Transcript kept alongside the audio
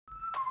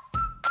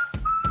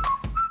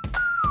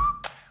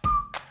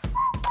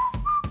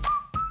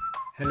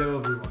Hello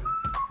everyone,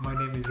 my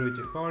name is Roy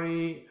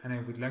Jafari and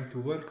I would like to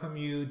welcome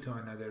you to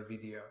another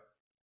video.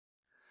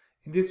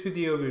 In this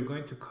video we're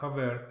going to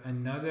cover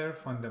another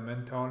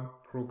fundamental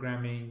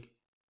programming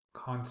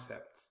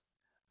concepts,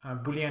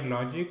 Boolean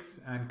logics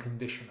and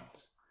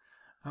conditionals.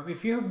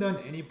 If you have done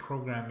any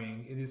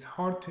programming, it is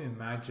hard to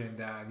imagine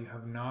that you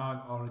have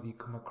not already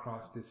come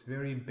across this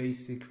very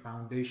basic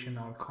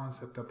foundational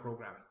concept of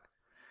programming.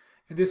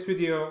 In this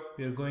video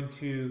we are going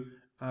to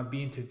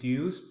be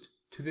introduced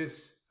to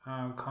this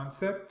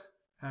concept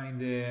in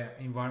the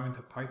environment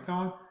of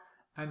Python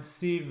and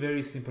see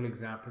very simple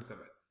examples of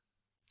it.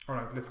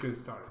 Alright, let's get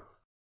started.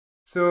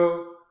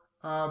 So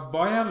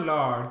by and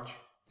large,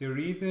 the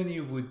reason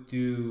you would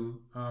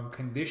do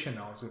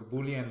conditionals or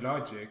Boolean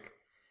logic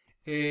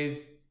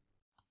is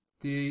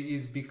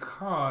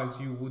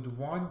because you would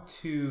want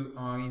to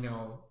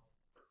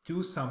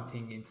do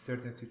something in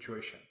certain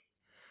situation.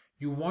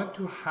 You want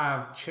to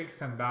have checks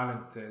and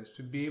balances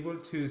to be able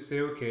to say,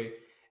 okay,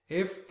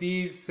 if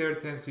these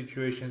certain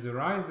situations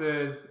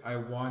arises, I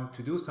want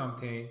to do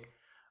something,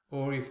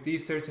 or if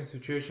these certain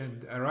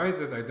situation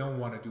arises, I don't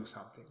want to do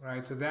something,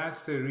 right? So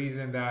that's the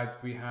reason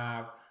that we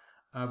have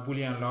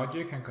Boolean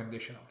logic and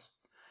conditionals.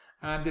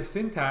 And the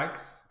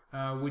syntax,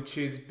 which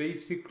is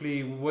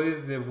basically, what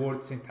is the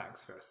word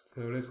syntax first?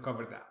 So let's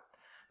cover that.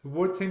 The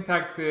word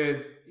syntax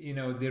is,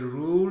 the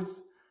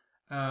rules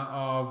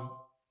of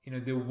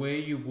the way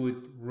you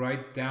would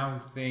write down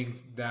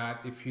things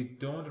that if you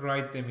don't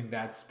write them in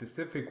that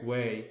specific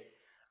way,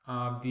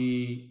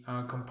 the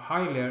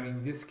compiler,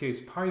 in this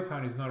case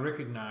Python, is not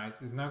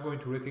going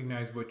to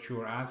recognize what you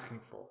are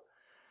asking for.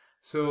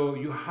 So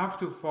you have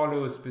to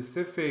follow a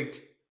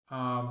specific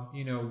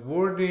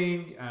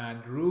wording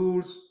and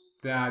rules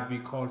that we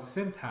call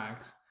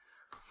syntax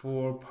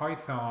for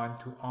Python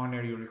to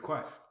honor your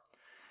request.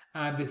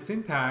 And the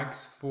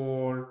syntax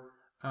for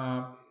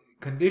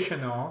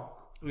conditional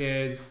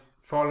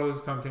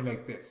follows something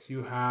like this.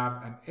 You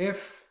have an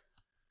if,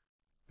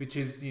 which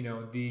is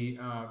the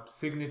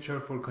signature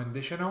for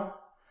conditional,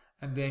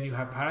 and then you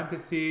have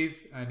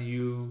parentheses, and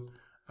you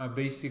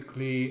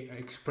basically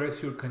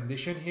express your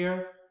condition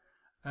here.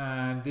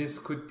 And this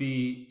could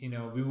be,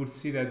 we would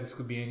see that this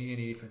could be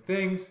any different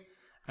things,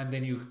 and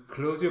then you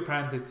close your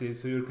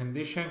parentheses, so your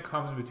condition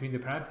comes between the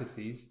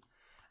parentheses,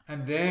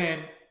 and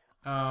then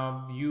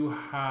you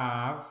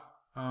have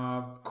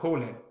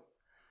colon.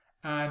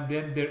 And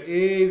then there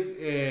is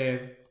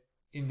a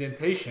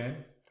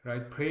indentation,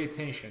 right? Pay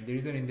attention. There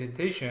is an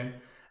indentation,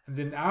 and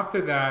then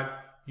after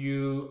that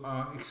you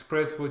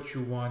express what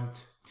you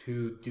want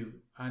to do,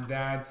 and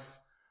that's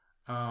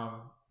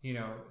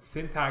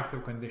syntax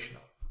of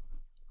conditional.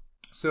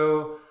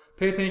 So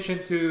pay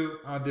attention to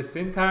the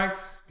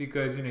syntax,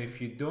 because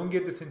if you don't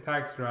get the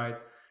syntax right,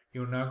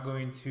 you're not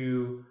going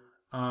to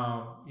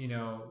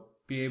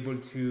be able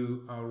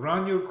to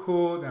run your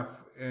code.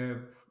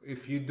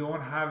 If you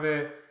don't have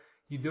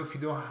if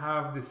you don't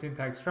have the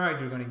syntax right,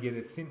 you're going to get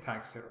a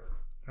syntax error,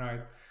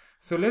 right?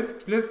 So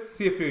let's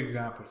see a few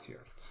examples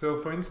here. So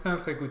for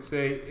instance, I could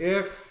say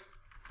if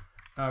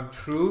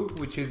true,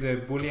 which is a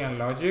Boolean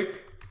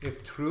logic,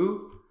 if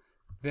true,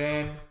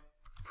 then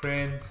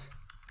print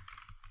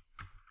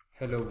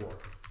hello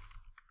world.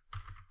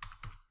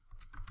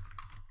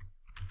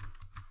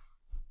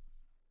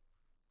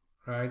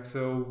 Right,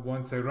 so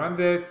once I run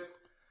this,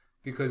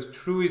 because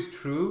true is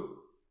true,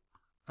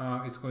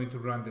 it's going to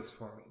run this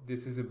for me.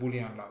 This is a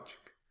Boolean logic.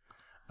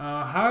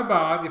 How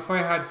about if I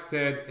had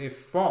said if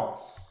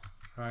false,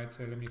 right?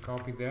 So let me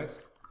copy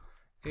this.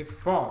 If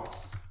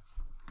false,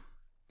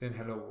 then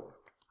hello world.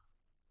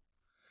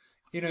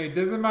 It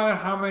doesn't matter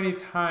how many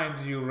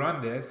times you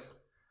run this,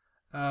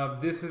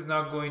 this is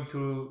not going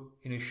to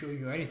show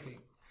you anything.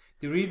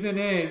 The reason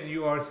is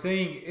you are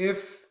saying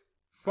if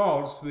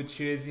false, which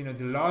is the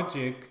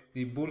logic,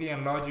 the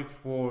Boolean logic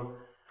for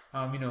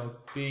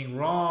being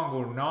wrong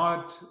or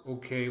not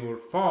okay or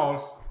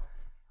false.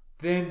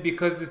 Then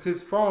because this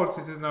is false,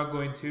 this is not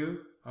going to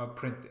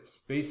print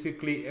this.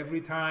 Basically,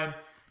 every time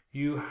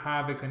you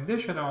have a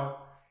conditional,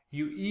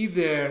 you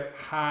either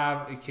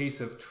have a case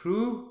of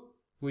true,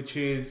 which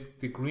is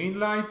the green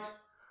light,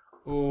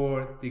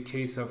 or the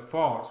case of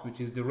false, which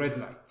is the red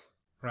light,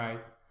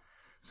 right?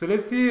 So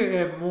let's see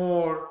a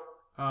more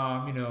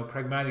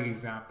pragmatic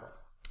example.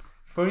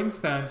 For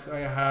instance, I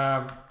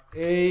have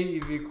A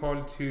is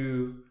equal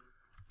to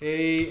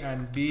A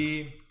and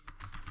B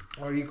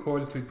are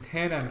equal to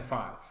 10 and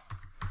 5.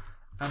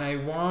 And I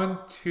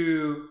want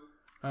to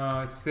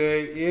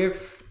say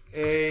if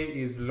A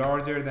is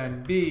larger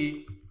than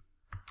B,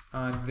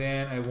 and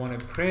then I want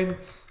to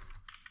print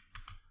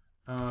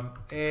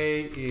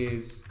A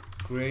is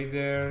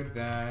greater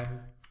than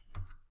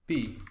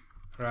B,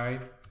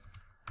 right?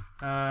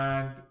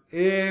 And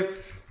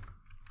if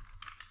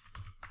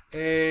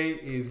A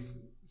is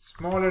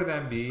smaller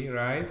than B,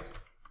 right,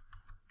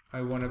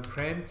 I want to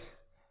print.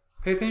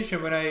 Pay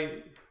attention when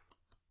I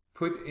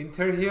put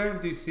enter here.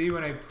 Do you see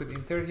when I put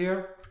enter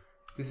here?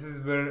 This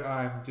is where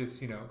I'm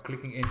just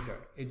clicking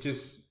enter. It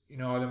just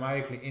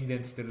automatically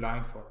indents the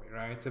line for me,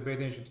 right? So pay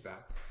attention to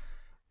that.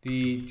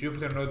 the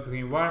Jupyter Notebook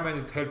environment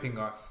is helping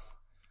us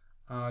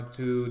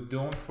to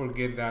don't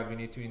forget that we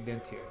need to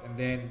indent here, and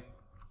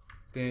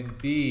then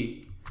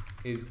B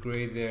is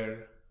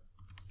greater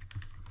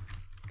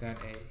than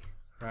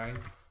A, right?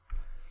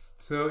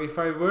 So if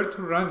I were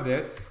to run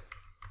this,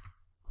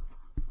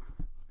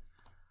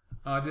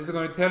 this is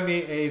going to tell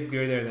me A is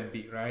greater than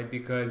B, right?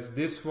 Because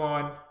this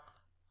one,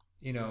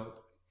 you know,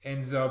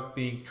 ends up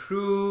being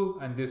true,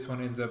 and this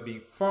one ends up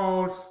being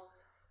false,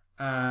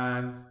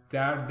 and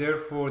that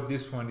therefore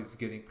this one is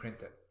getting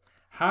printed.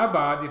 How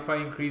about if I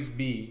increase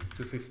B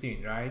to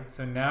 15, right?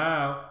 So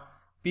now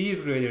B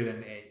is greater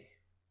than A.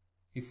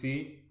 You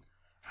see?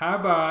 How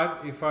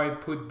about if I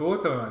put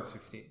both of them as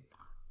 15?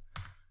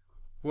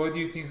 What do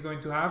you think is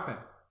going to happen?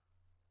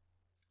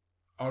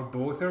 Are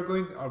both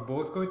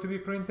going to be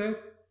printed?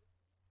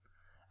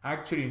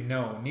 Actually,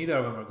 no, neither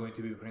of them are going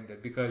to be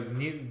printed, because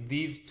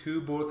these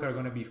two both are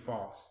going to be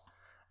false,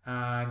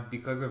 and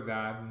because of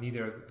that,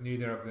 neither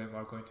of them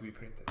are going to be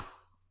printed.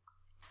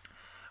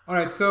 All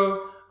right,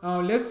 so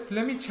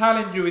let me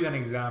challenge you with an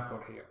example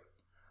here.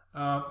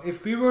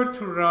 If we were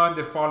to run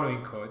the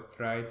following code,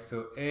 right?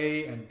 So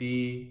A and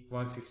B,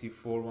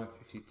 154,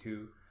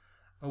 152,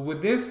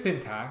 with this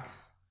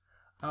syntax,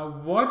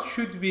 what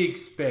should we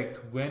expect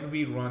when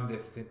we run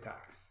this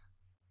syntax?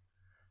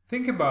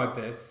 Think about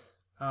this.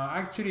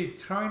 Actually,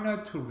 try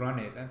not to run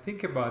it and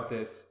think about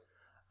this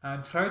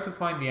and try to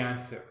find the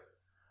answer.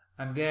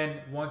 And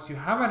then once you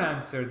have an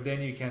answer,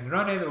 then you can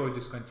run it or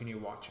just continue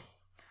watching.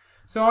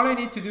 So all I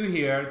need to do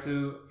here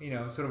to, you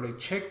know, sort of like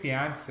check the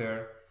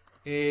answer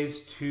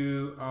is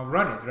to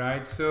run it,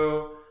 right?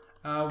 So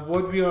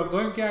what we are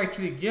going to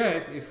actually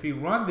get if we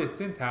run this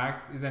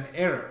syntax is an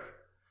error.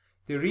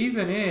 The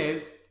reason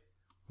is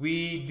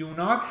we do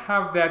not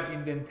have that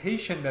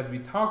indentation that we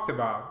talked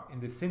about in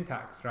the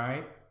syntax,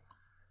 right?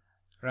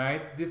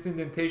 This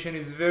indentation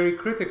is very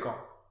critical,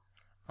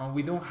 and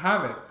we don't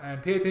have it.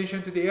 And pay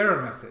attention to the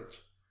error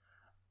message.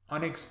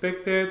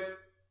 Unexpected,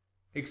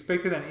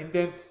 expected an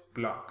indent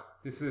block.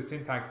 This is a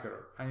syntax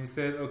error. And it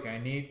says,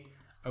 okay,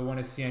 I want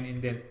to see an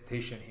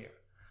indentation here.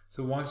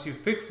 So once you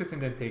fix this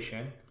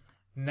indentation,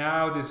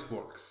 now this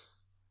works.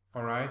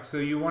 All right. So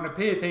you want to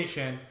pay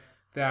attention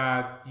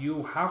that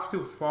you have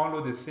to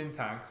follow the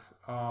syntax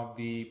of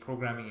the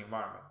programming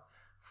environment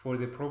for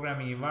the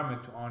programming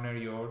environment to honor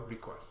your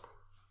request.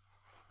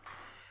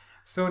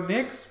 So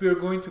next we're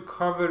going to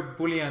cover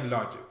Boolean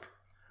logic.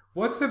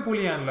 What's a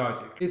Boolean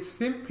logic? It's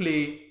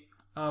simply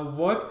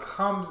what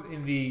comes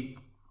in the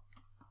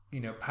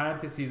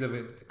parentheses of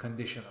a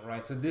conditional,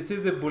 right? So this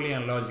is the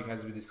Boolean logic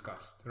as we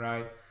discussed,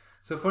 right?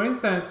 So for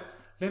instance,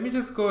 let me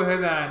just go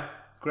ahead and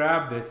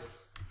grab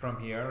this from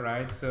here,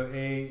 right? So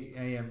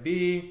A and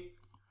B,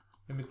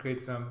 let me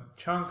create some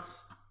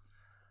chunks,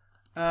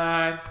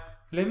 and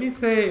let me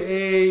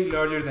say A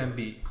larger than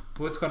B.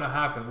 What's going to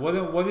happen?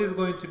 What is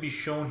going to be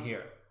shown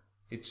here?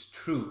 It's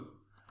true.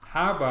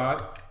 How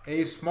about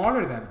A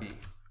smaller than B?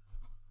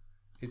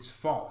 It's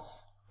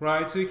false,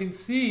 right? So you can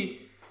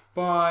see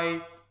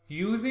by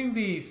using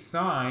these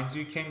signs,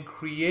 you can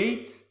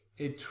create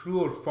a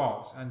true or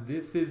false, and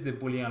this is the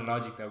Boolean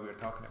logic that we're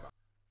talking about.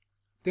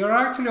 There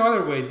are actually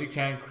other ways you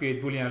can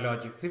create Boolean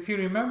logics. If you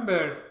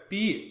remember,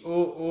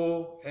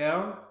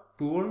 B-O-O-L,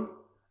 bool,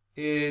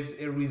 is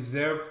a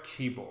reserved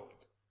keyboard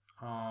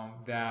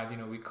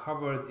that we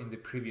covered in the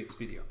previous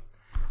video.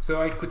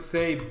 So I could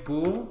say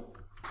bool,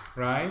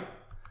 right,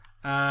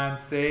 and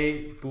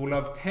say bool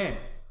of 10.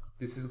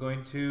 This is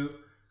going to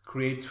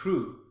create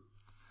true,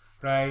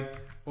 right?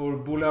 Or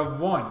bool of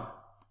 1.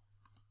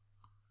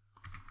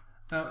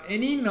 Now,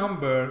 any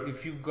number,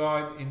 if you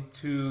got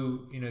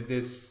into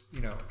this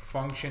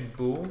function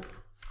bool,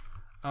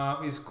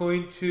 is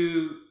going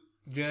to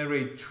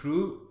generate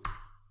true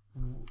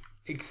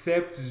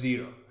except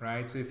 0,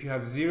 right? So if you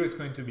have 0, it's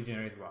going to be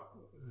generated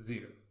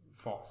 0,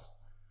 false.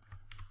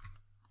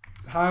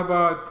 How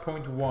about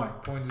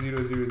 0.1,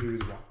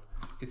 0.0001?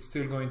 It's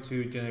still going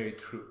to generate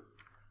true.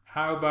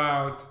 How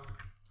about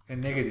a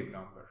negative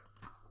number?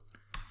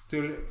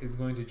 Still is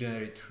going to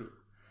generate true.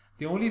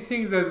 The only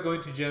thing that's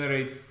going to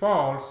generate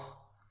false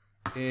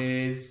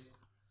is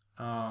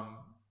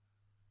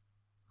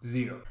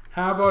 0.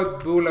 How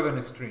about bool of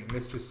a string?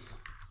 Let's just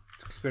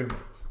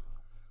experiment.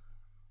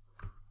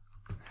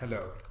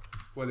 Hello,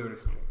 whatever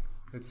string.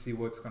 Let's see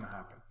what's going to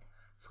happen.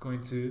 It's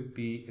going to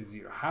be a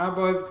 0. How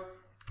about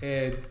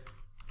a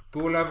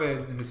bool of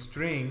a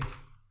string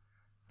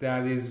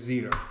that is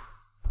 0?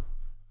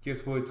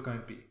 Guess what it's going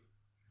to be?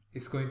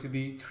 It's going to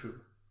be true.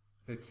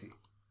 Let's see.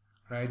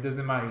 Right? It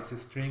doesn't matter. It's a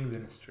string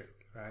then a string,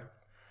 right?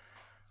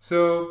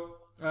 So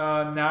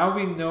now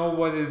we know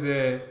what is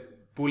a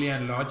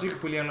Boolean logic.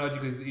 Boolean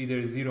logic is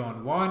either 0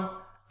 and 1,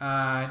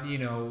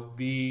 and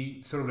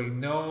we sort of like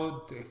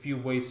know a few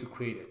ways to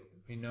create it.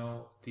 We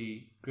know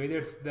the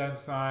greater than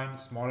sign,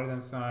 smaller than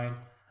sign,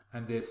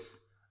 and this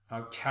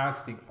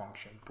casting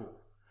function bool.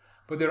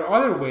 But there are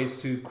other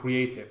ways to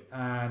create it,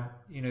 and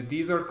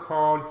these are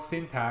called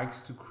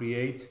syntax to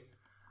create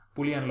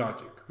Boolean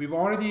logic. We've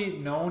already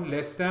known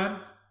less than,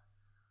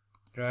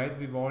 right?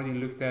 We've already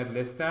looked at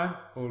less than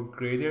or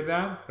greater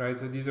than, right?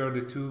 So these are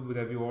the two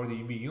that we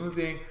already be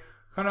using.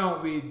 Kind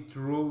of we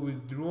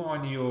drew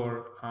on your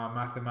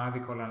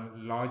mathematical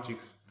and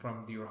logics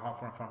from your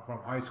from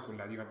high school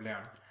that you have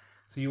learned.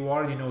 So you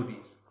already know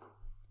these.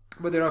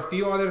 But there are a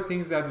few other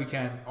things that we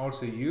can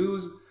also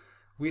use.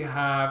 We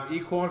have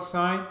equal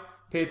sign.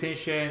 Pay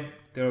attention,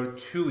 there are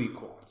two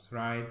equals,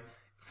 right?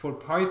 For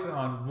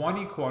Python, one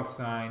equal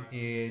sign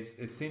is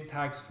a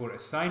syntax for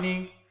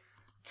assigning.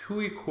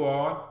 Two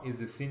equal is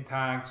the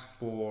syntax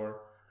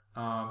for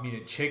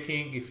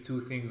checking if two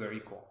things are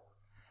equal.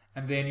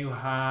 And then you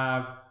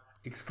have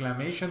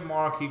exclamation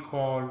mark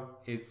equal.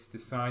 It's the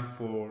sign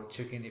for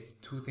checking if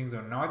two things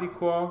are not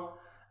equal.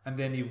 And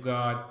then you've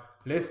got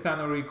less than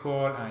or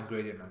equal and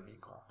greater than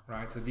equal,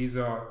 right? So these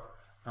are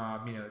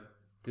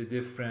the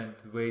different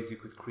ways you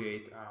could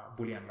create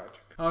Boolean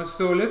logic.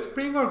 So let's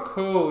bring our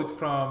code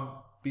from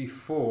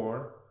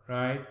before,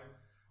 right?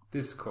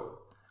 This code,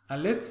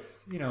 and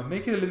let's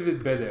make it a little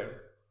bit better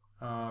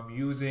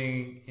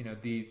using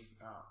these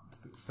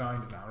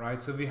signs now,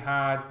 right? So we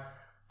had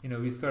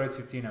we started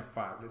 15 and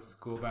 5. Let's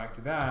go back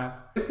to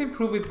that. Let's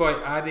improve it by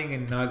adding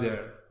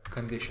another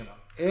conditional.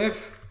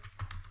 If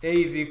A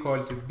is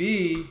equal to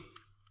B,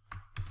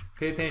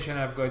 pay attention,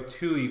 I've got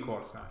two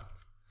equal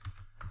signs.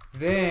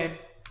 Then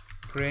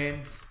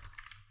print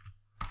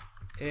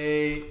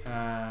A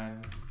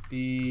and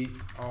B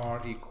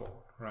are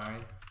equal,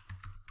 right?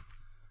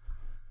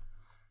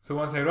 So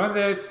once I run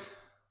this,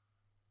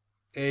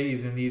 A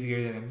is indeed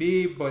greater than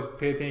B, but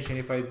pay attention,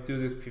 if I do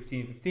this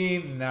 15,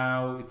 15,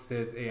 now it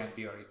says A and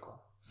B are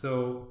equal.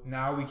 So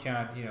now we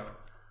can,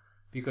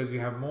 because we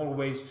have more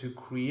ways to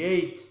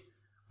create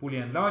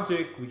Boolean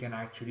logic, we can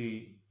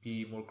actually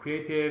be more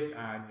creative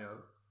and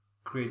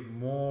create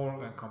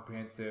more and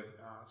comprehensive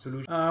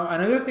solutions.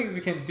 Another thing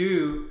we can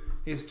do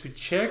is to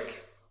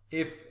check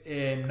if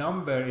a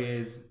number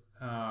is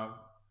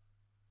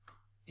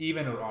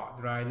even or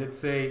odd, right? Let's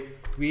say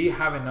we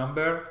have a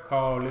number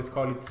called, let's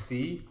call it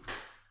C,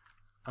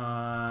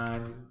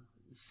 and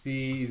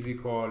C is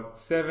equal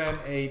 7,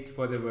 8,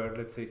 whatever,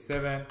 let's say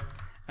 7.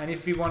 And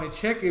if we want to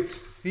check if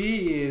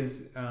C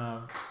is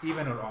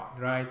even or odd,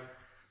 right?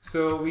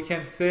 So we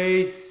can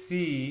say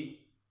C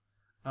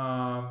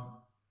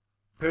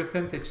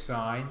percentage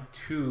sign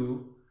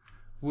 2,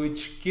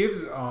 which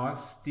gives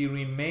us the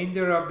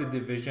remainder of the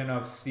division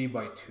of C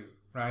by 2,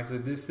 right? So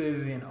this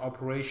is an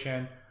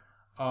operation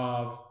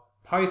of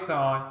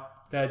Python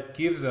that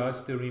gives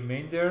us the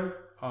remainder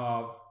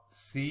of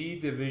C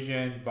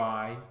division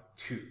by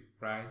 2,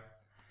 right?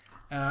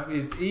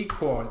 Is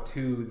equal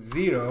to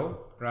 0,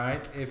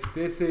 right? If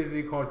this is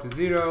equal to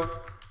 0,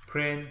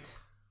 print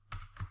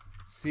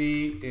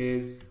C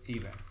is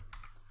even.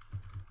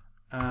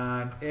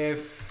 And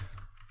if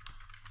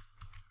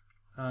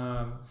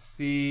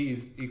C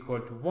is equal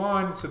to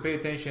 1, so pay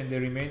attention, the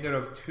remainder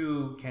of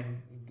 2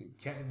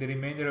 the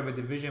remainder of a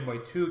division by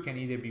 2 can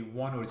either be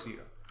 1 or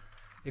 0.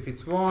 If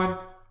it's 1,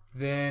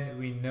 then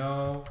we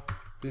know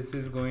this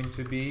is going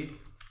to be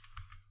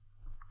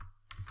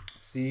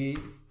C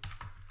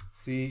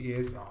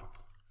is odd,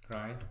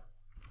 right?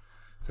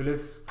 So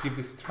let's give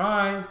this a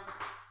try.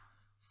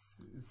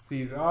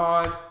 C is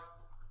odd,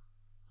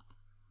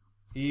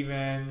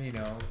 even,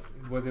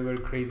 whatever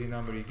crazy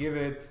number you give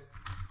it,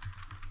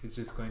 it's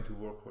just going to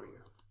work for you,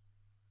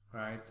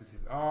 right? This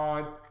is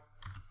odd,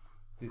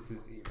 this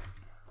is even,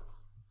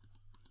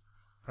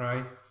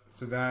 right?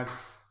 So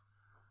that's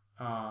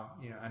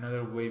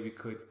another way we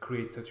could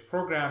create such a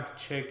program to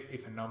check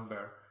if a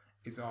number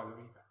is odd or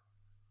even.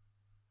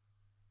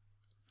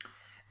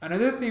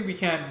 Another thing we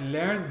can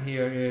learn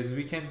here is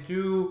we can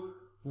do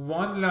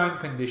one-line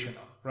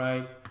conditional,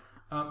 right?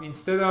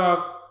 Instead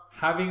of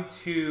having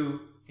to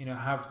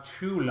have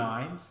 2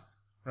 lines,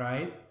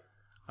 right?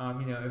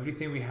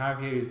 Everything we have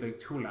here is like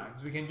 2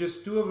 lines. We can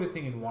just do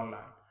everything in 1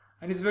 line,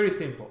 and it's very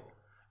simple.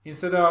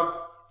 Instead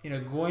of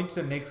going to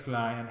the next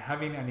line and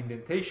having an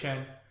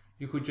indentation,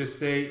 you could just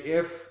say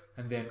if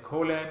and then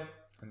colon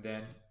and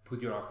then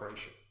put your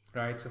operation,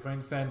 right? So for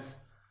instance,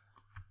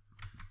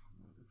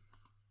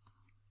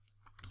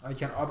 I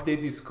can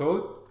update this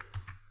code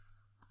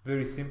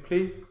very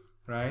simply,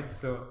 right?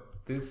 So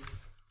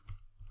this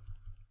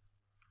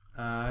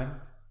and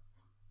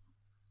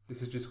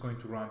this is just going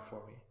to run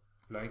for me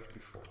like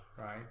before,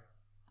 right?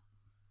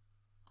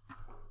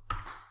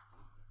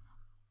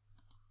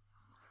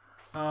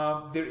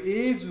 There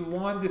is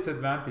one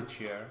disadvantage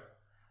here,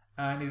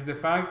 and is the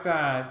fact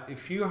that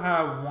if you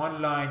have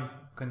one line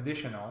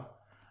conditional,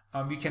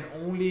 you can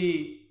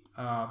only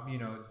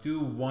do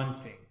one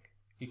thing.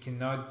 You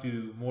cannot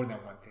do more than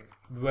one thing.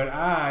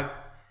 Whereas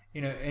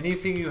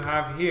anything you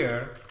have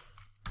here,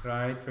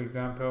 right? For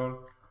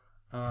example,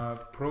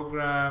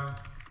 program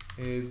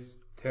is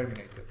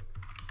terminated,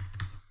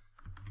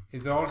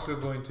 is also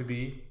going to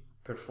be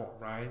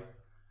performed, right?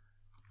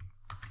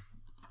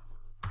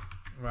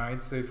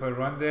 Right. So if I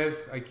run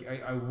this,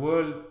 I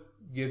will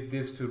get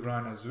this to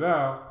run as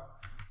well,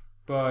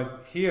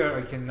 but here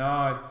I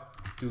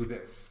cannot do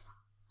this.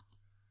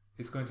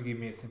 It's going to give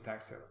me a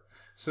syntax error.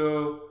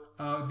 So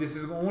this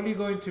is only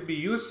going to be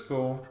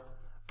useful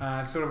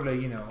sort of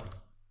like, you know,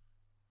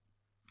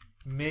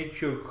 make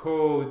your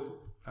code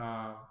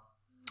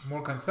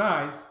more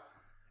concise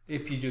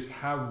if you just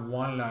have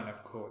one line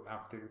of code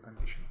after your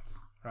conditionals,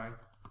 right?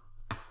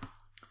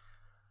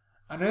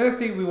 Another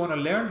thing we want to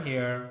learn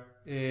here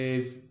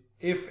is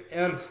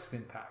if-else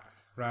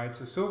syntax, right?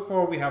 So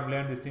far we have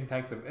learned the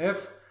syntax of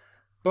if,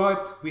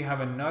 but we have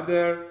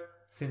another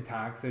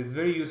syntax that is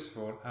very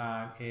useful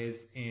and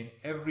is in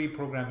every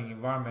programming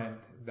environment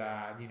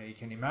that, you know, you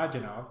can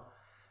imagine of,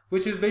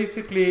 which is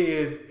basically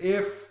is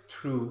if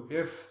true,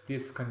 if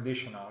this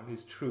conditional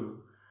is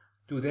true,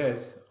 do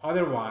this,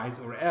 otherwise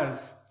or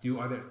else do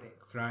other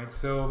things, right?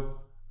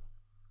 So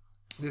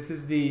this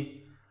is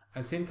the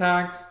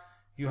syntax.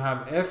 You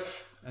have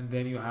if, and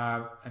then you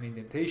have an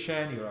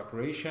indentation, your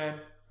operation,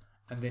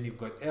 and then you've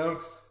got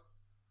else,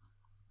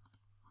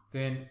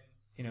 then,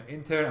 you know,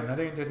 enter,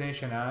 another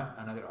indentation, and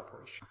another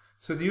operation.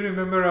 So do you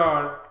remember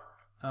our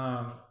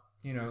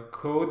you know,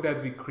 code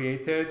that we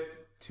created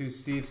to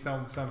see if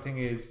something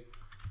is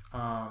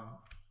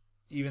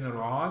even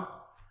or odd?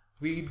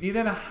 We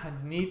didn't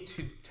need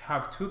to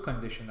have two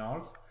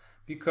conditionals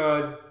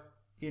because,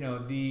 you know,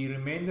 the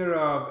remainder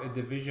of a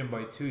division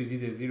by 2 is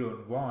either 0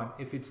 and 1.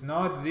 If it's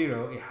not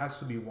 0, it has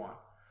to be 1.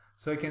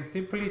 So I can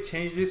simply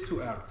change this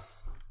to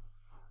else,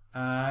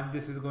 and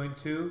this is going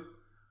to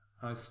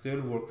still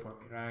work for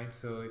me, right?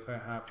 So if I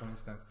have, for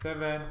instance,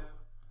 7,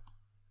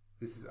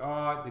 this is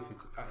odd. If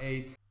it's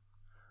 8,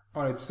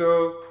 all right.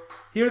 So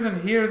here's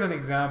an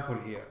example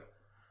here.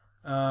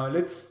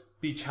 Let's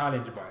be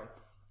challenged by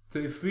it. So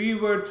if we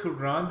were to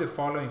run the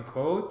following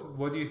code,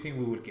 what do you think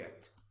we will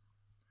get?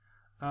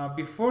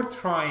 Before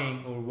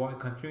trying or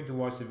continuing to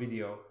watch the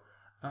video,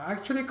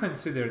 actually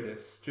consider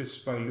this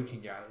just by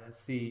looking at it and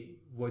see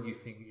what you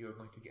think you're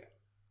going to get.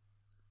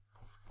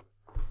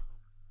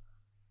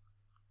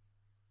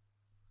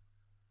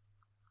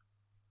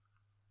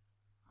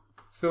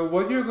 So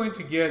what you're going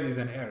to get is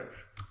an error.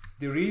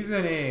 The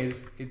reason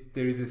is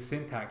there is a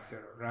syntax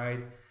error, right?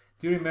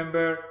 Do you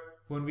remember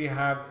when we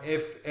have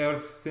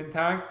if-else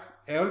syntax?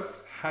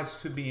 Else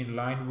has to be in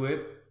line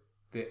with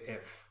the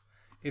if.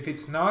 If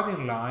it's not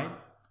in line,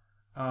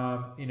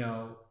 you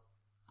know,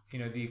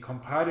 the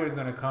compiler is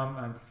going to come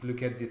and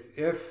look at this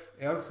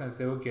if-else and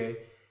say, okay,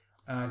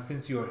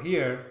 since you're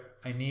here,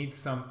 I need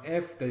some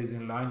if that is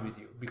in line with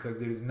you, because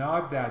there is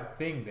not that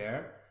thing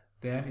there.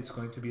 Then it's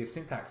going to be a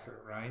syntax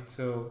error, right?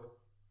 So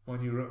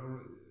when you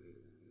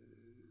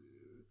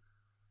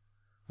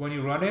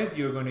run it,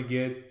 you're going to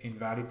get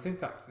invalid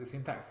syntax, the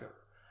syntax error.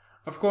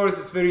 Of course,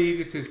 it's very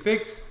easy to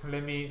fix.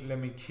 Let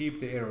me keep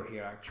the error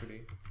here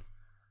actually.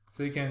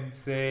 So you can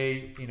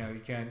say, you know, you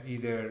can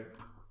either,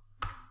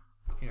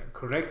 you know,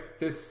 correct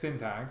this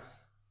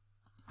syntax,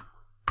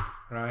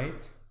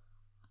 right,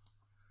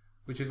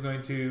 which is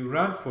going to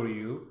run for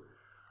you.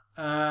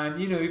 And,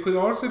 you know, you could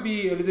also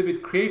be a little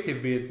bit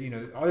creative with, you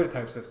know, other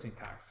types of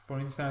syntax. For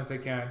instance, I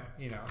can,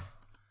 you know,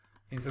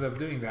 instead of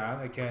doing that,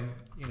 I can,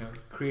 you know,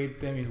 create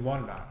them in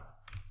one line.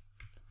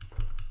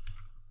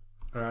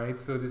 All right,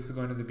 so this is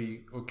going to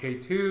be okay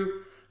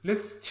too.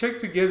 Let's check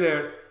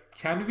together.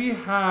 Can we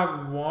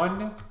have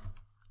one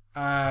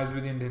as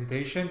with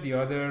indentation, the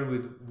other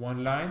with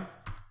one line?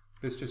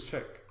 Let's just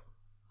check.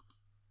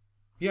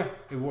 Yeah,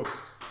 it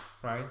works,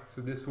 right?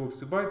 So this works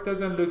too, but it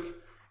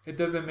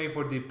doesn't make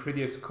for the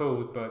prettiest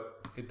code,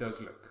 but it does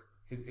look,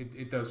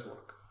 it does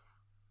work.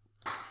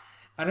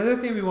 Another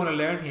thing we want to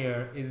learn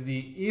here is the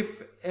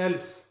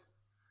if-else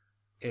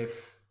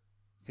if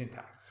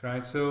syntax,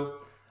 right? So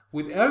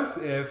with else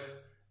if,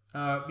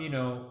 you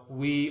know,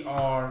 we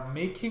are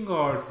making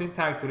our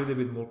syntax a little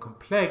bit more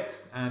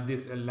complex, and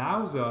this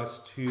allows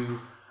us to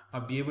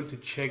be able to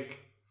check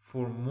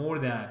for more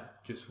than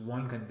just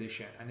one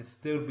condition and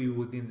still be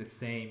within the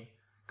same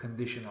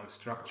conditional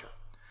structure.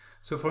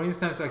 So for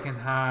instance, I can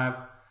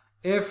have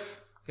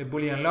if, a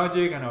Boolean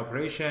logic, an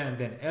operation, and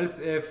then else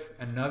if,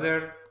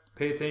 another.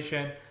 Pay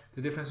attention,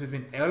 the difference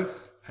between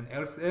else and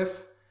else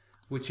if,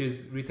 which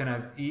is written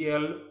as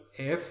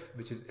if,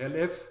 which is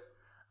elif,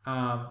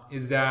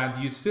 is that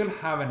you still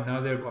have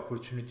another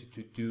opportunity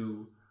to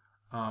do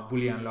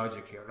Boolean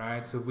logic here,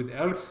 right? So with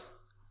else,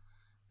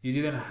 you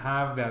didn't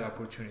have that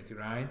opportunity,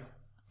 right?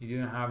 You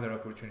didn't have that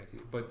opportunity,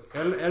 but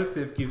else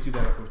if gives you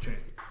that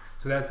opportunity.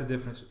 So that's the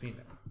difference between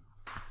them.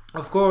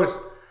 Of course,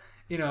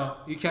 you know,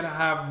 you can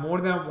have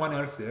more than one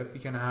else if. You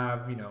can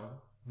have, you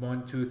know,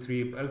 1, 2,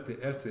 3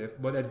 else if,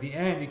 but at the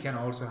end you can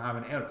also have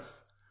an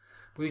else.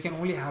 But you can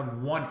only have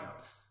one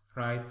else,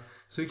 right?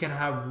 So you can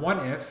have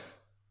one if,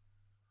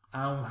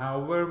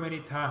 however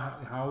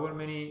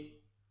many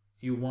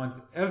you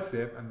want else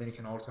if, and then you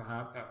can also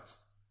have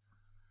else,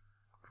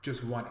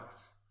 just one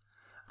else.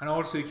 And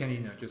also you can,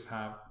 you know, just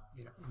have,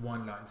 you know,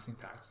 one line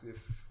syntax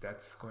if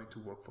that's going to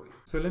work for you.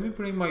 So let me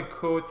bring my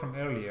code from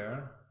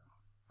earlier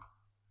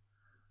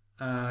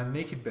and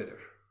make it better,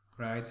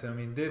 right? So I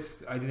mean,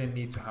 this, I didn't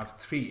need to have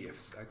 3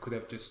 ifs. I could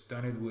have just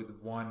done it with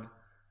one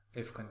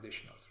if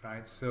conditionals,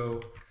 right?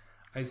 So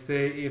I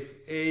say if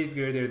A is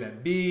greater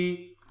than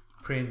B,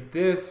 print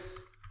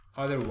this,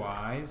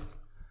 otherwise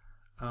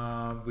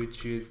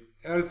which is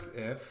else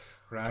if,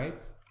 right?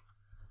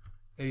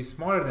 A is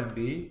smaller than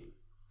b,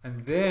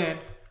 and then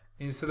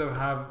instead of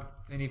have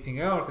anything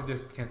else, I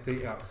just can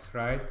say else,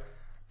 right?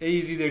 A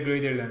is either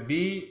greater than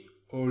b,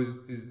 or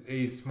is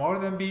A is smaller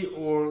than b,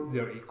 or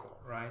they're equal,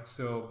 right?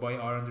 So by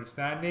our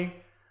understanding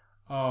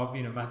of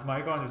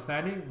mathematical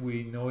understanding,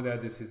 we know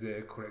that this is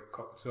a correct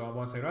code. So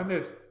once I run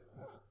this,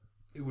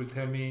 it will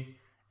tell me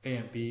A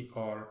and B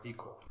are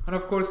equal. And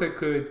of course I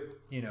could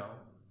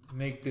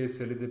make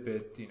this a little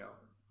bit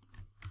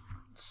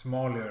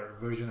smaller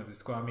version of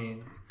this code. I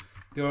mean,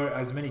 there are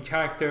as many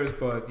characters,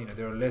 but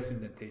there are less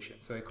indentation,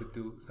 so I could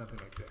do something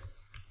like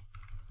this,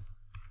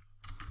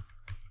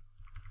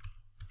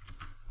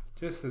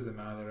 just as a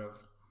matter of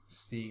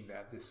seeing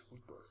that this would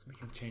work. So we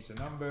can change the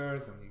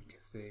numbers, and you can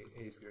say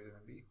A is greater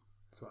than B,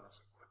 so on and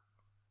so forth.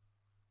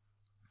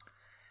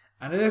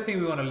 Another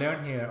thing we want to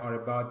learn here are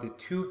about the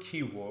two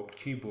keyboard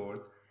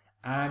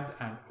and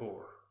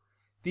or.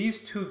 These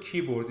two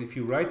keyboards, if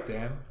you write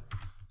them,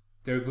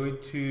 they're going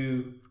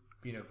to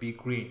be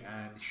green,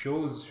 and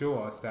show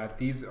us that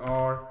these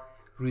are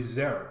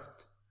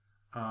reserved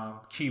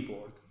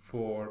keyboard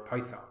for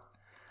Python.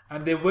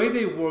 And the way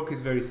they work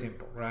is very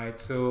simple, right?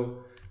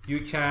 So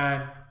you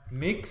can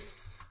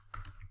mix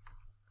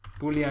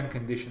Boolean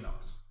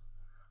conditionals,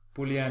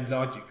 Boolean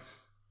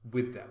logics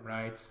with them,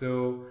 right?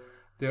 So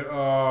there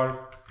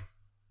are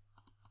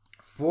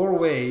 4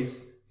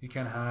 ways you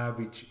can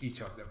have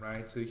each of them,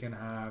 right? So you can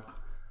have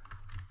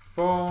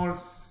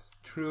false,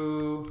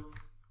 true,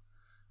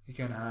 you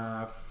can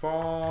have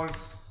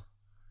false,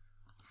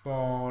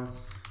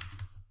 false,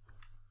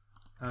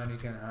 and you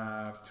can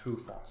have true,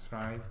 false,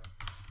 right?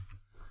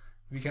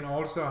 We can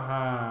also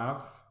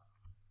have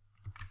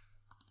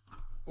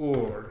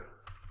or.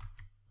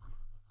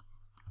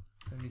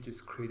 Let me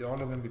just create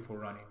all of them before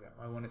running them.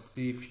 I want to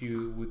see if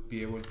you would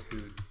be able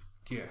to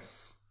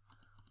guess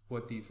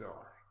what these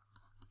are.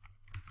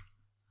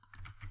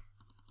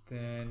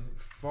 Then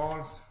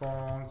false,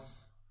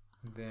 false,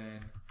 then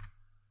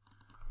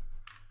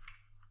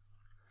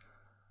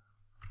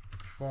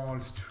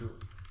false, true,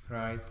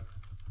 right?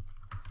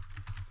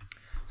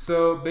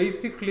 So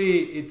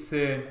basically it's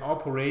an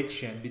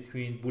operation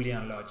between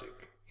Boolean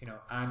logic,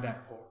 and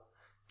or.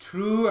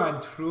 True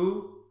and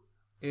true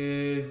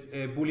is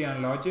a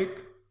Boolean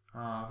logic,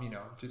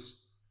 just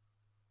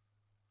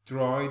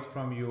draw it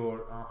from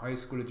your high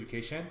school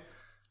education.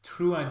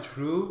 True and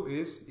true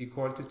is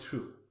equal to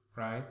true,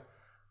 right?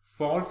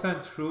 False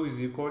and true is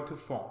equal to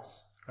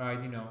false, right?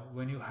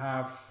 When you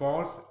have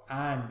false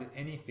and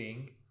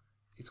anything,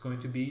 it's going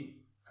to be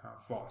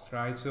false,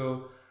 right?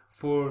 So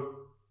for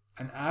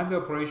an AND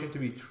operation to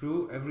be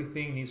true,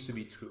 everything needs to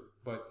be true.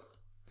 But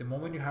the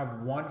moment you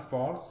have one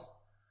false,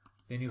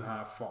 then you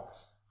have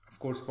false. Of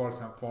course, false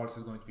and false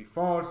is going to be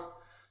false.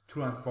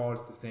 True and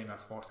false, the same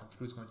as false and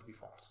true, is going to be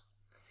false.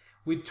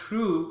 With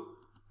true,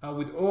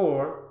 with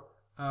or,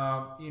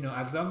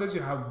 as long as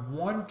you have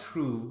one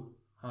true,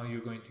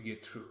 you're going to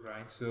get true,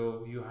 right?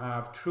 So you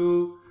have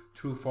true,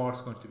 true, false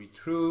is going to be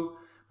true.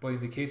 But in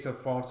the case of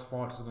false,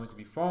 false is going to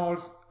be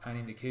false. And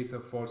in the case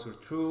of false or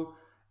true,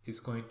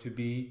 it's going to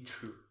be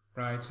true,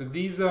 right? So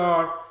these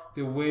are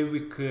the way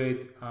we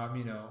could,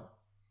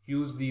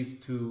 use these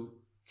two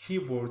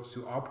keyboards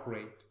to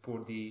operate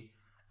for the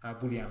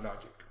Boolean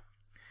logic.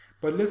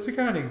 But let's look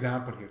at an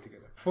example here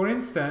together. For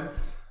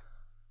instance,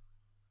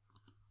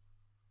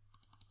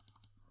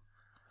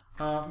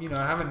 I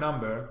have a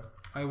number.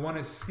 I want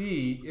to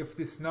see if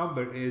this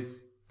number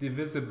is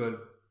divisible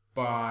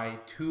by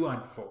 2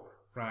 and 4,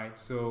 right?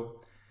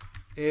 So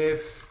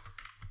if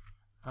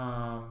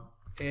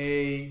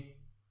the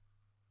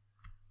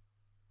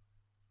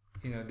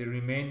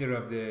remainder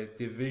of the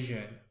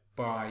division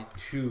by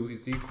 2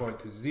 is equal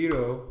to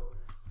 0,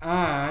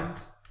 and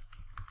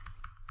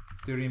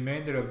the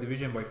remainder of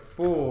division by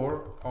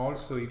 4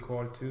 also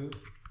equal to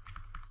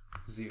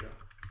 0,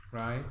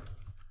 right?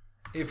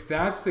 If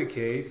that's the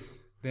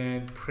case,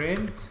 then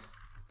print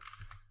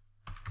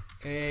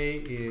A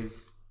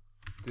is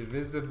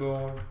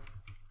divisible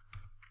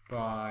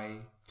by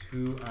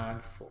 2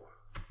 and 4,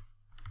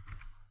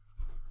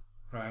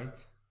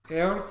 right?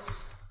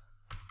 Else,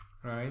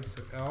 right?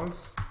 So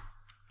else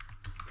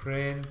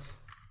print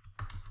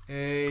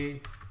A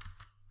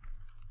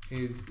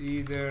is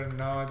either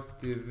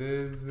not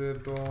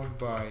divisible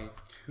by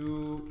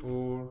 2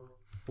 or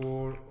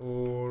 4,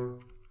 or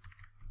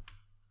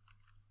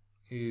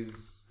A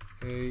is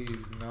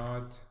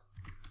not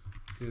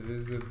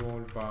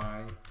divisible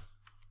by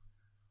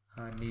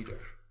neither.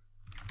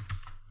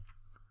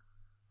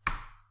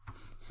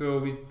 So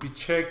we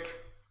check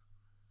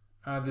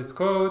this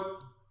code.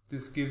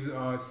 This gives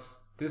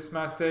us this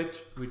message,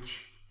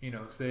 which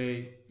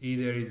say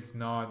either is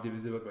not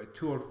divisible by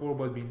 2 or 4,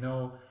 but we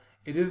know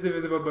it is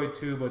divisible by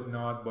 2 but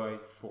not by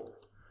 4.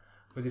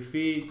 But if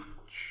we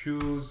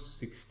choose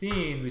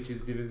 16, which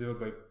is divisible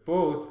by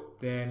both,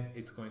 then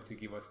it's going to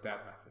give us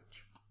that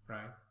message,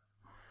 right?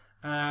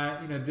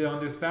 The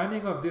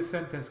understanding of this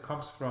sentence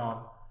comes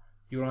from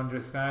your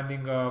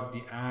understanding of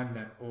the AND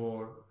and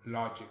OR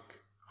logic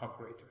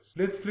operators.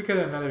 Let's look at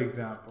another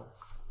example.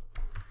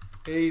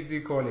 a is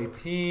equal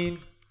 18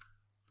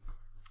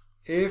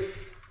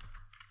 if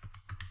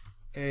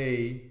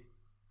a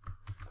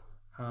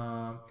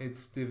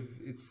it's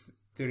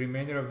the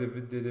remainder of the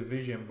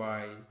division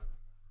by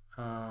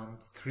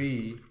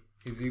 3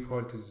 is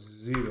equal to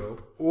 0,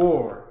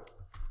 or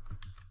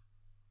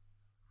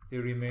the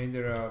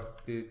remainder of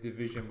the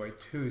division by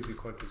 2 is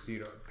equal to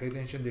 0. Pay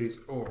attention, there is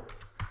or.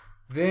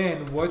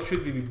 Then what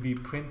should we be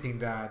printing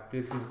that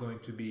this is going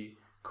to be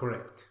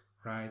correct,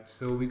 right?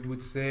 So we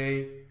would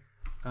say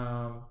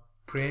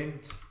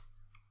print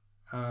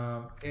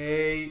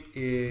a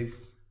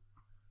is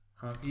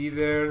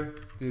either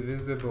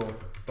divisible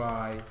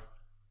by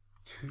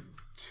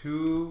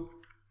 2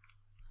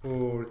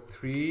 or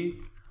 3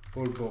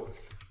 or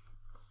both,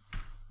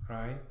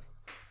 right?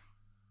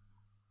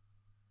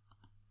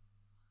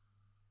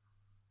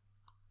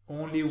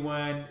 Only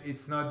when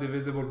it's not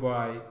divisible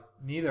by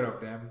neither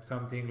of them,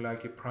 something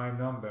like a prime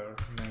number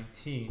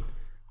 19,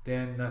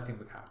 then nothing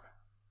would happen,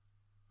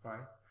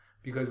 right?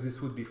 Because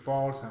this would be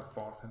false and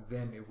false, and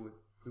then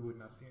we would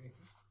not see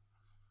anything.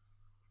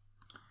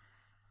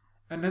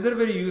 Another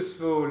very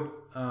useful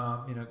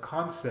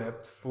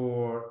concept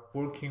for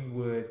working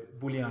with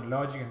Boolean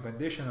logic and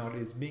conditional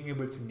is being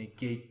able to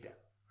negate them,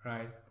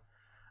 right?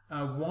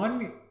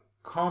 One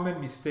common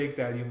mistake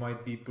that you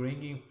might be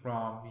bringing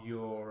from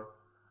your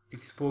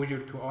exposure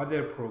to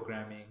other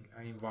programming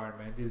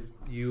environment is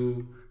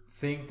you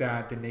think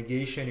that the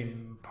negation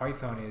in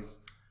Python is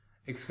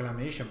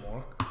exclamation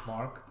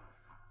mark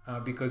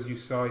because you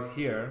saw it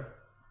here.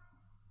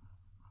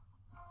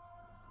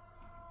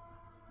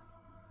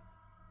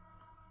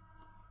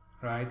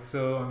 Right,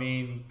 so I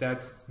mean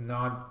that's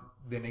not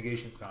the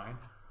negation sign,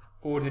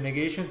 or the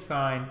negation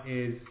sign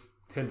is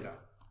tilde.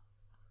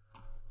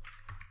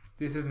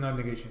 This is not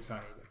negation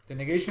sign either. The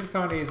negation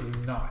sign is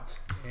not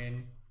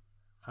in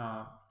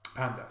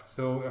pandas.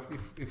 So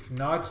if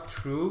not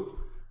true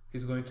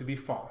is going to be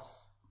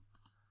false,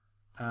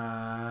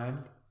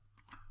 and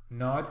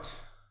not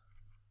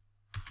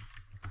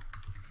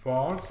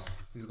false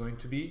is going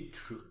to be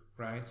true,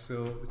 right?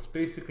 So it's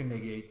basically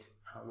negate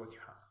what you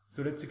have.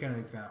 So let's look at an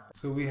example.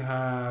 So we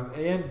have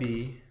a and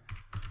b,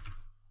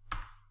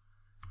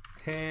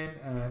 10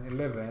 and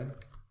 11.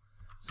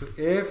 So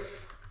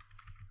if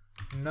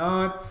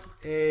not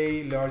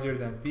a larger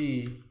than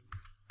b,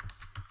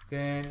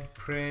 then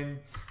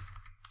print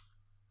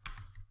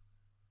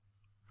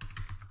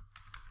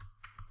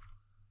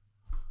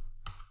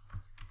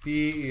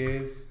b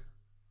is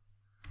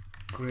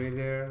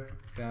greater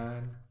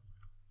than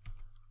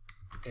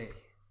a.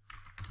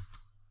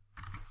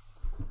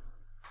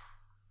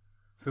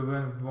 So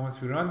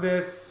once we run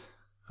this,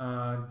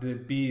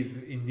 the b is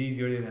indeed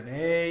greater than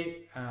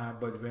a,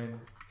 but when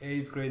a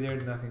is greater,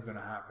 nothing's going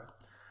to happen.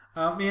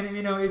 And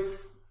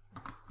it's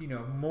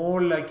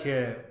more like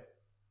a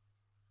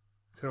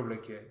sort of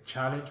like a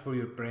challenge for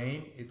your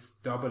brain. It's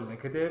double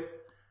negative,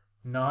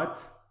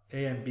 not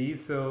a and b.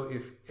 So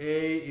if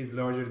a is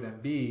larger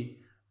than b,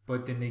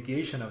 but the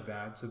negation of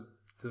that, so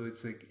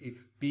it's like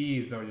if b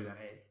is larger than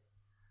a.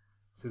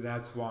 So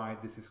that's why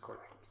this is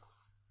correct.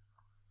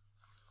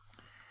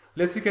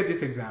 Let's look at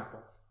this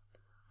example.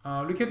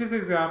 Look at this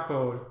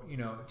example,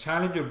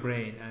 challenge your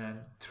brain and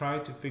try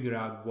to figure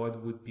out what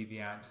would be the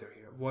answer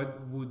here. What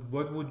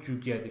would you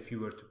get if you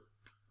were to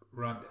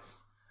run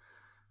this?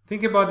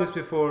 Think about this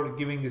before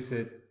giving this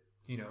a,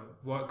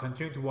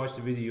 continuing to watch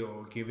the video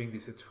or giving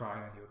this a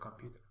try on your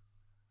computer.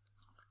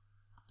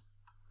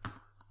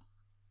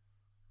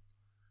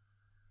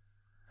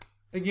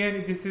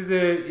 Again, this is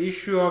an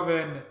issue of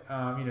an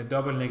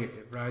double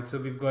negative, right? So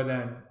we've got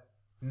an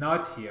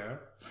not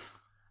here,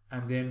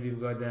 and then we've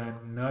got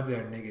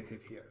another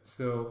negative here.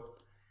 So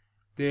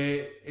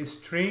the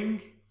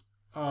string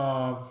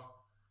of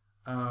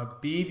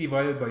b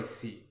divided by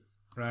c,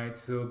 right?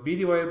 So b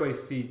divided by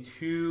c,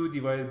 2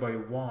 divided by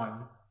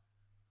 1.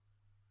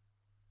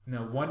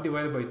 Now 1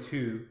 divided by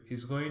 2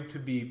 is going to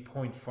be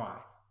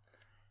 0.5.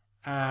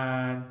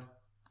 And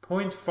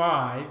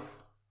 0.5,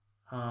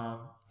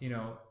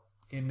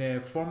 in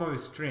the form of a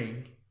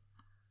string,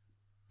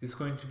 is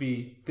going to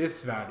be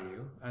this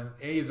value, and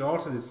a is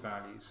also this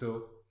value.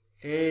 So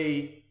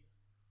a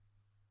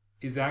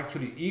is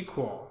actually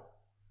equal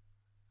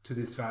to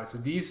this value. So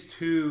these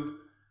two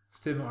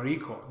still are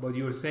equal, but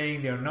you're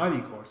saying they're not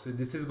equal. So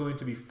this is going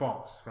to be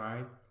false,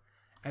 right?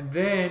 And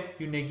then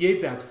you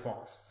negate that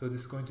false. So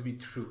this is going to be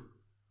true.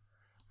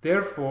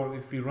 Therefore,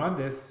 if we run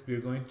this,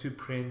 we're going to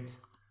print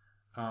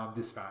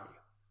this value,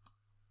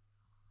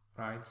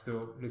 right?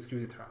 So let's give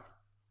it a try.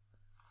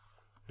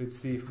 Let's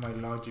see if my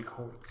logic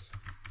holds.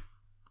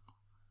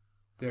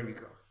 There we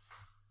go.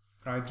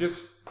 Right,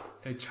 just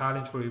a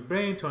challenge for your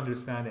brain to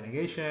understand the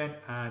negation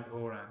and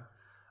or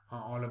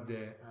all of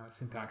the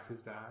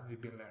syntaxes that we've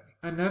been learning.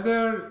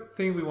 Another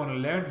thing we want to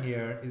learn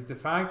here is the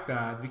fact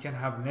that we can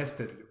have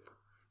nested loop,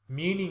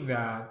 meaning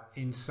that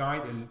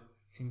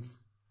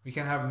we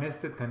can have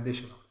nested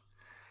conditionals,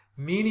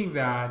 meaning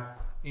that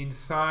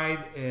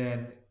inside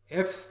an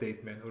if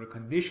statement or a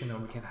conditional,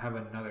 we can have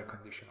another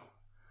conditional.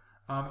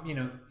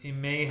 It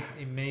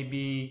may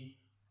be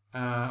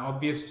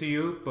obvious to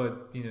you,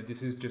 but you know,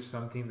 this is just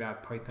something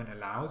that Python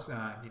allows,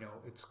 and you know,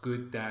 it's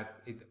good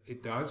that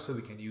it does, so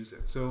we can use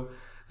it. So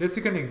let's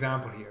take an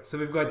example here. So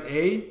we've got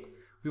A.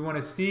 We want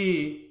to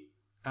see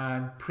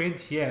and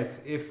print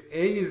yes if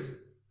A is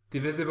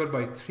divisible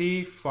by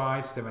 3,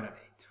 5, 7, and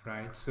 8,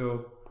 right?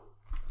 So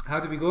how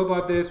do we go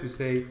about this? We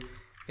say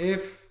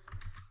if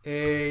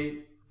A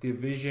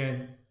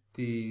division,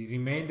 the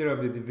remainder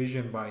of the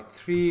division by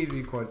 3 is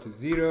equal to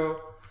 0,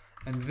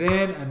 and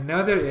then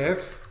another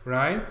if,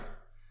 right?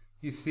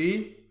 You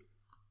see,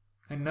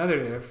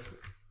 another if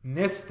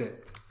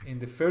nested in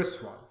the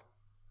first one,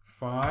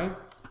 5,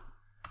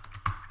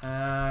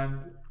 and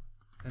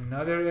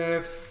another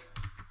if,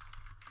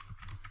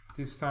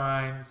 this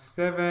time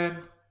 7,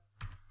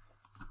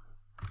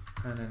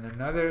 and then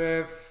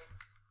another if,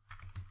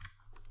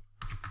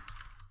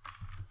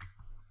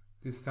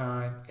 this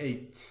time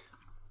 8.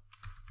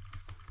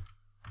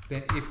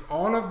 Then if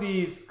all of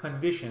these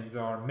conditions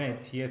are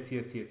met, yes,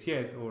 yes, yes,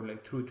 yes, or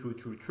like true, true,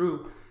 true,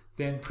 true,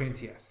 then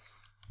print yes.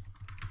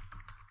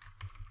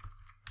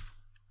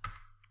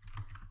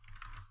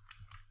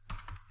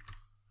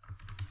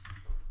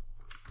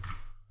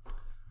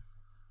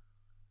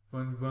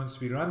 Once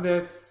we run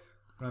this,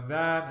 run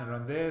that, and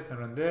run this, and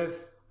run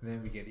this,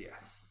 then we get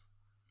yes.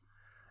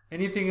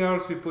 Anything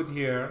else we put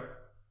here,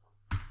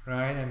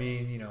 right? I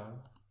mean, you know,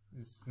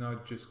 it's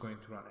not just going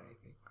to run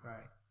anything,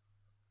 right?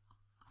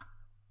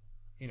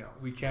 You know,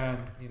 we can,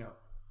 you know,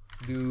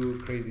 do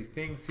crazy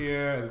things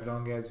here as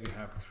long as we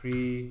have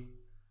 3,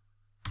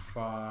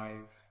 5,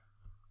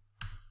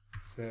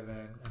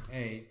 7, and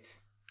 8,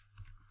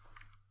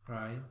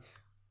 right?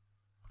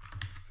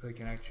 So I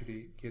can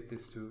actually get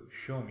this to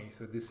show me.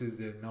 So this is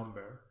the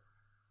number.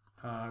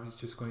 It's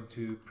just going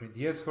to print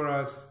yes for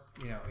us.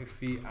 You know, if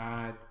we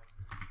add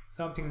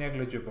something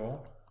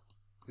negligible,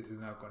 this is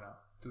not gonna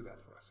do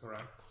that for us, all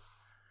right?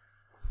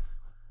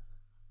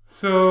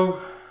 So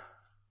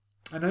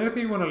another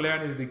thing you want to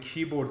learn is the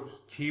keyboard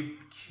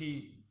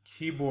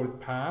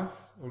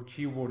pass or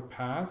keyword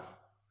pass.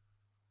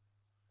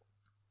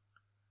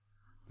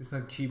 It's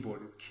not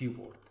keyboard, it's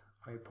keyword.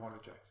 I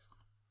apologize.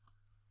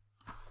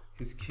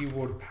 It's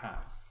keyword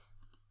pass.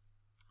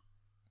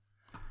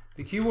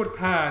 The keyword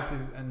pass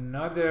is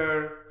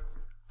another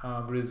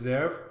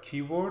reserved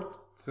keyword.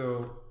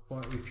 So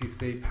if you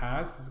say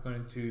pass, it's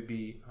going to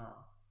be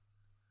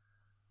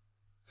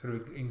sort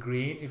of in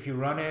green. If you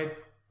run it,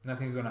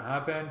 nothing's going to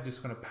happen,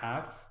 just going to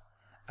pass.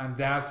 And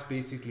that's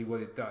basically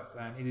what it does.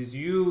 And it is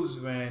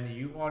used when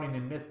you are in a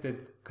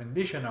nested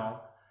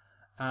conditional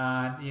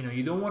and you know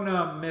you don't want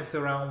to mess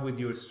around with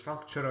your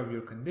structure of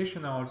your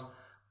conditionals,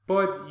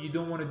 but you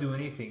don't want to do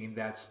anything in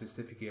that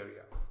specific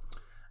area.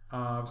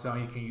 So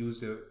you can use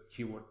the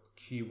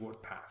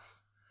keyword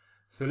pass.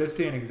 So let's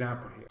see an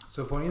example here.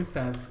 So for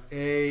instance,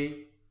 if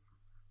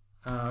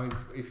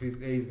A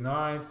is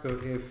 9, so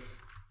if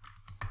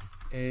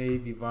A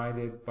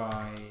divided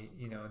by,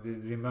 you know, the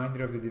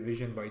remainder of the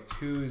division by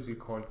 2 is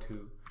equal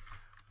to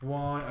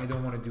 1. I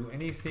don't want to do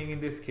anything in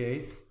this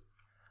case.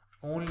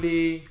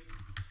 Only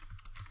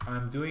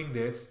I'm doing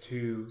this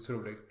to sort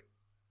of like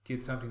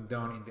get something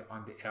done in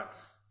on the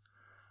else.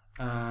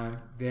 And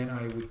then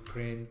I would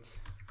print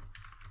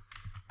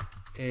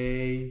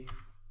A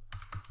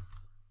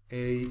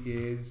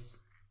is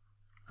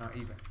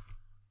even.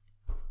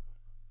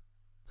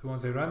 So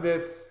once I run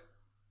this,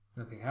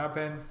 nothing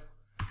happens.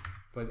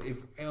 But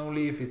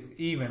only if it's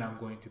even, I'm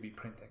going to be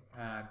printing.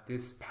 And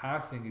this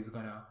passing is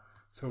gonna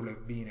sort of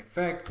like be in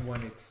effect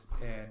when it's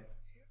an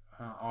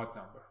odd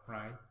number,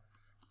 right?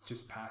 It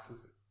just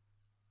passes it.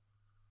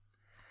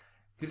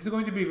 This is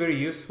going to be very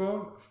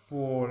useful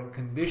for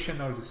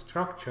conditional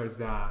structures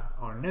that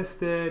are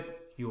nested.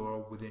 You're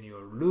within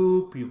your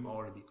loop, you've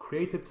already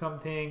created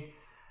something,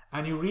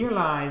 and you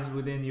realize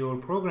within your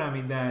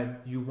programming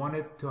that you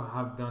wanted to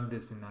have done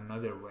this in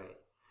another way.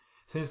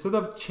 So instead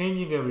of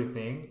changing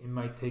everything, it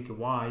might take a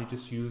while, you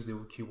just use the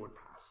keyword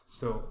pass.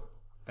 So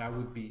that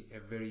would be a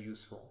very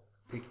useful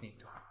technique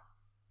to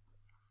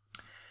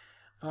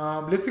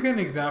have. Let's look at an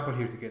example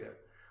here together.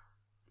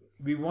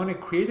 We want to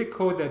create a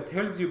code that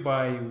tells you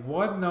by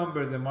what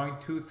numbers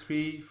among 2,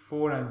 3,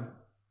 4, and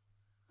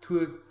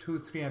 2,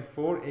 3, and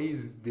 4 A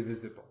is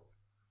divisible,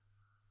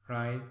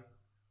 right?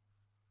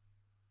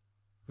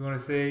 We want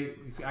to say,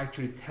 it's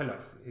actually tell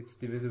us it's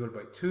divisible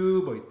by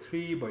 2, by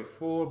 3, by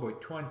 4, by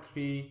 2 and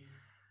 3,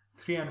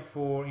 3 and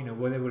 4, you know,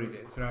 whatever it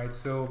is, right?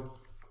 So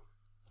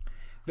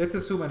let's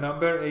assume a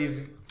number A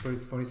is,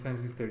 for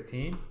instance, is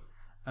 13,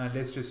 and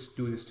let's just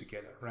do this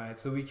together, right?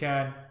 So we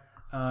can,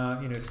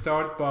 you know,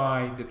 start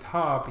by the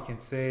top. We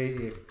can say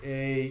if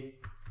A,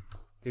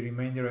 the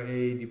remainder of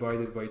A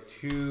divided by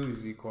 2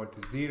 is equal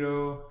to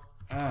 0,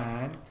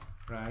 and,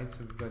 right?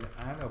 So we've got an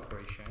AND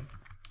operation.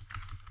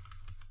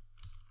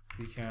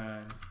 We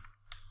can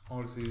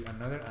also use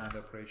another AND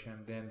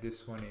operation. Then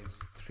this one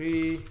is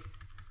 3,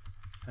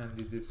 and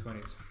this one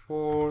is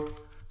 4.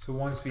 So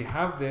once we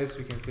have this,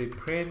 we can say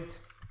print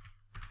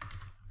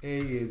A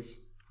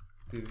is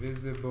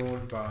divisible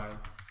by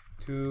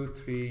 2,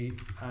 3,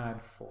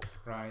 and 4,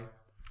 right?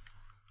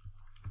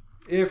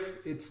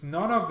 if it's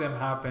none of them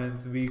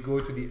happens, we go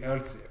to the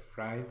else if,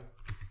 right?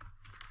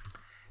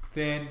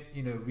 Then,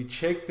 you know, we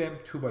check them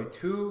 2 by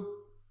 2,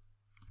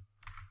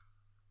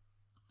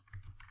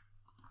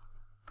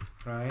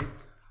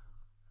 right?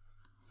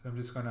 So I'm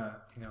just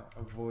gonna, you know,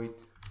 avoid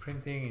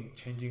printing and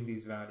changing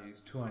these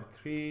values 2 and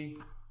 3.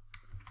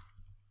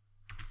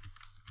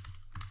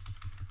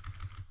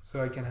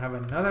 So I can have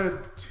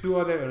another 2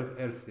 other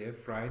else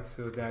if, right?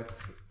 So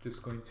that's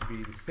just going to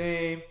be the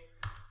same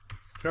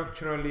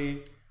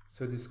structurally.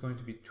 So this is going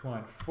to be 2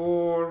 and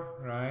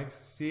 4, right?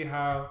 So see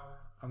how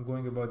I'm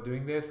going about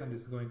doing this, and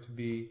this is going to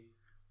be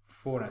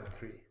 4 and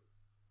 3.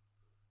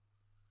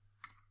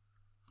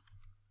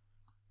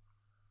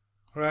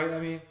 Right? I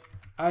mean,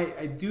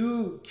 I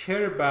do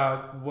care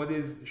about what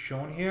is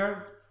shown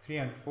here, 3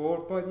 and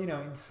 4, but you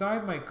know,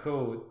 inside my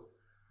code,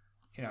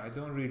 you know, I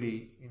don't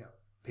really, you know,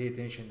 pay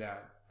attention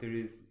that there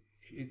is,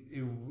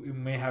 it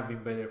may have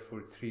been better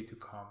for 3 to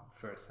come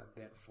first and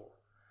then 4.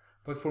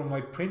 But for my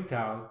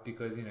printout,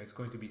 because you know it's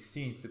going to be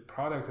seen, it's the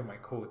product of my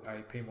code, I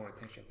pay more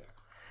attention there.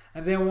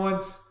 And then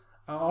once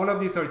all of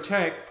these are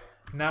checked,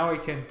 now I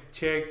can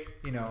check,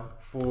 you know,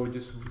 for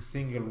just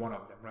single one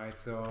of them, right?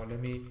 So let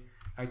me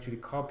actually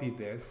copy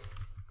this,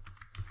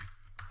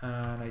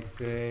 and I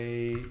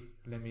say,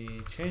 let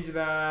me change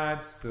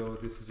that. So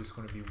this is just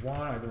going to be 1.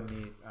 I don't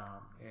need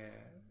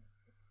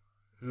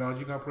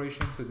logic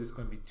operation, so this is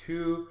going to be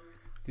 2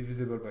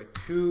 divisible by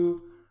 2,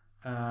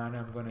 and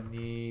I'm going to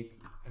need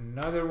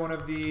another one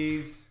of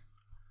these,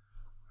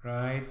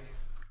 right?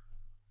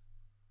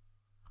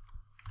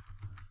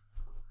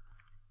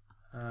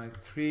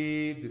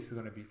 3, this is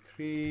going to be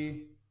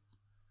 3,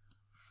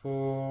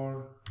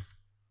 4,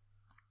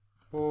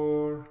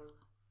 4,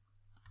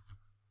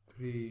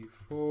 3,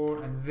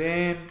 4, and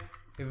then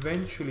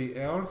eventually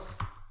else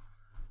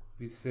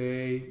we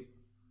say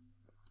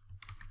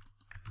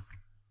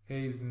A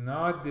is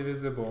not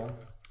divisible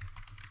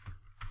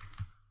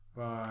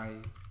by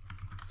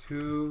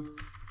 2,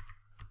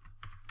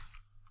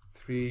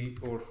 3,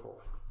 or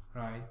 4,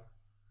 right?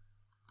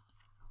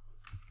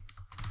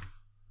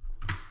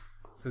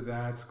 So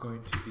that's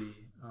going to be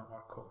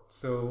our code.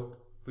 So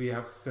we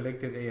have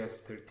selected A as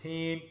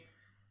 13.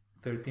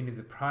 13 is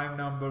a prime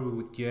number. We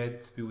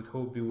would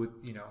hope we would,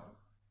 you know,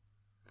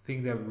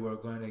 think that we were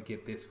going to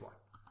get this one.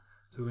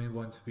 So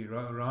once we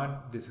run,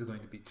 this is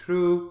going to be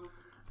true.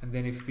 And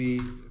then if we,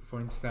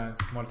 for instance,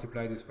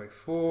 multiply this by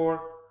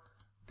 4,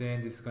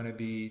 then this is going to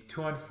be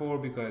 2 and 4,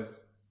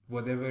 because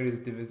whatever is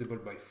divisible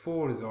by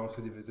 4 is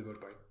also divisible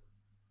by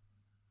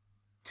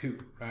 2,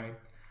 right?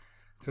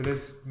 So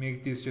let's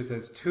make this just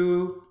as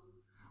 2.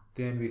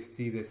 Then we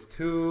see this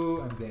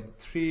 2, and then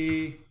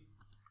 3,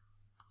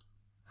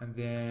 and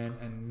then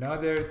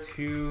another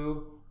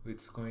 2, which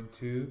is going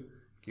to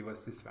give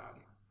us this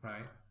value,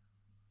 right?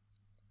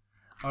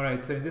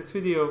 Alright, so in this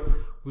video,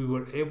 we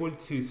were able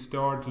to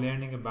start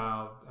learning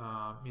about,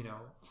 you know,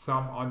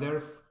 some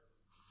other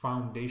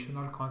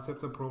foundational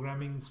concepts of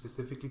programming,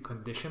 specifically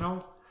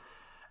conditionals.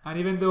 And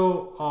even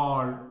though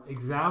our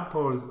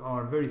examples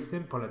are very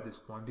simple at this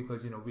point,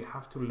 because, you know, we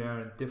have to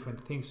learn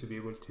different things to be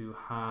able to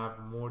have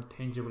more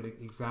tangible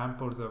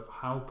examples of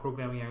how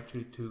programming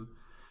actually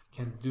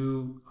can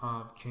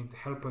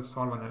help us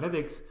solve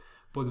analytics,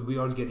 but we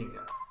are getting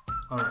there.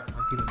 Alright,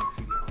 until the next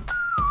video.